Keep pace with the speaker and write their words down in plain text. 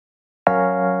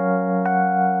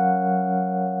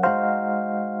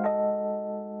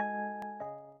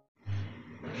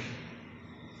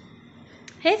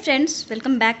Hey friends,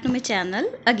 welcome back to my channel.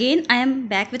 Again I am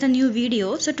back with a new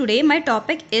video. So today my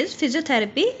topic is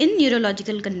physiotherapy in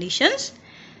neurological conditions.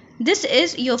 This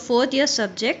is your 4th year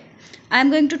subject. I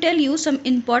am going to tell you some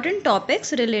important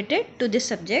topics related to this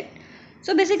subject.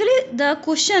 So basically the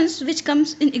questions which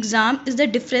comes in exam is the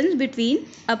difference between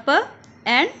upper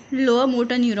and lower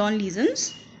motor neuron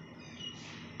lesions.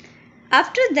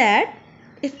 After that,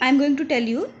 if I am going to tell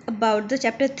you about the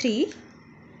chapter 3,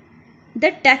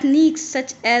 the techniques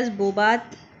such as Bobath,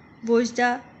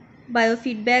 Vojda,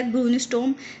 biofeedback,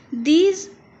 brainstorm, these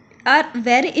are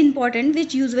very important,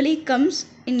 which usually comes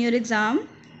in your exam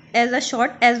as a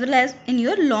short as well as in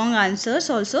your long answers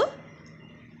also.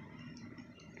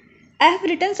 I have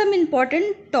written some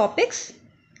important topics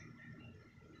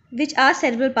which are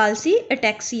cerebral palsy,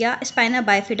 ataxia, spina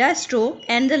bifida, stroke,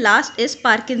 and the last is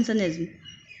Parkinsonism.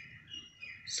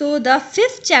 So the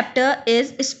 5th chapter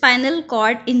is spinal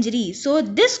cord injury. So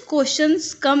these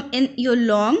questions come in your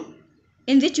long,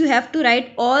 in which you have to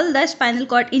write all the spinal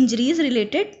cord injuries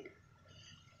related.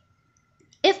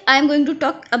 If I am going to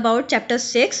talk about chapter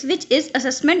 6, which is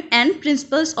assessment and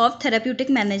principles of therapeutic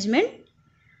management,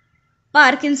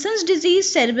 Parkinson's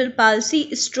disease, cerebral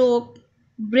palsy, stroke,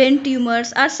 brain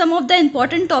tumors are some of the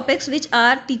important topics which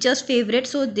are teachers' favorite.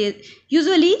 So they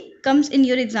usually comes in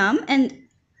your exam, and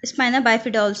spina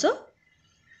bifida also.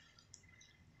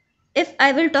 If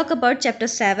I will talk about chapter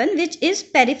 7, which is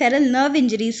peripheral nerve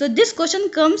injury, so this question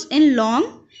comes in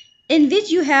long, in which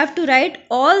you have to write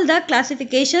all the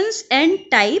classifications and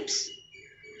types,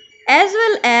 as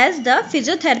well as the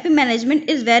physiotherapy management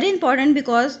is very important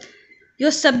because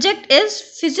your subject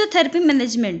is physiotherapy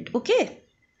management. Okay.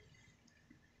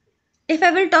 If I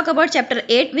will talk about chapter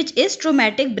 8, which is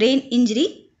traumatic brain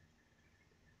injury,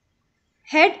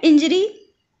 head injury,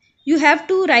 you have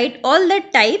to write all the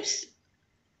types,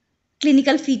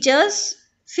 clinical features,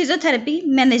 physiotherapy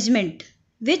management,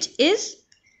 which is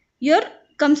your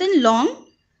comes in long.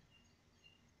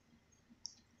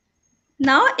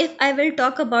 Now if I will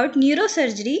talk about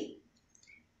neurosurgery,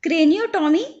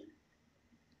 craniotomy.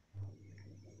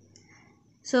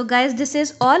 So guys, this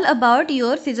is all about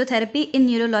your physiotherapy in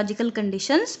neurological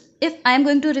conditions. If I am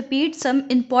going to repeat some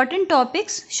important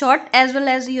topics, short as well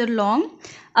as your long,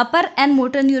 upper and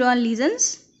motor neuron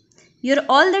lesions. Your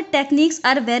all the techniques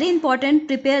are very important.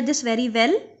 Prepare this very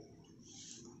well.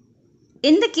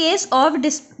 In the case of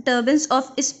disturbance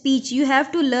of speech, you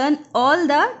have to learn all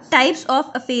the types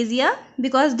of aphasia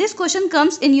because this question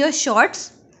comes in your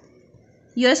shorts.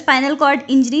 Your spinal cord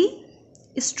injury,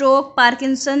 stroke,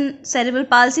 Parkinson, cerebral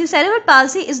palsy. Cerebral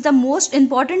palsy is the most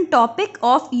important topic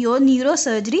of your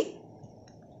neurosurgery.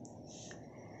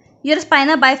 Your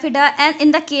spina bifida, and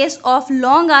in the case of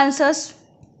long answers,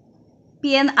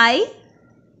 PNI,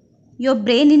 your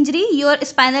brain injury, your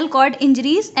spinal cord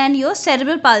injuries, and your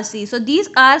cerebral palsy. So these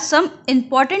are some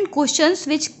important questions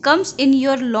which comes in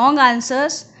your long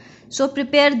answers. So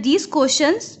prepare these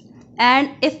questions.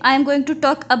 And if I am going to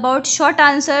talk about short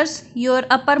answers, your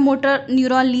upper motor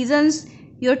neuron lesions,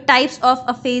 your types of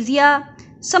aphasia,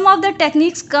 some of the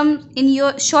techniques come in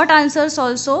your short answers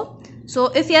also. So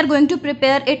if you are going to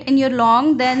prepare it in your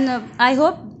long, then I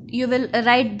hope you will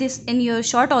write this in your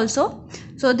short also.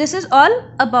 So this is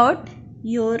all about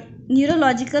your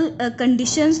neurological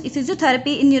conditions,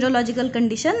 physiotherapy in neurological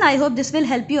condition. I hope this will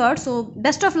help you out. So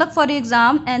best of luck for your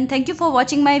exam, and thank you for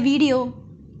watching my video.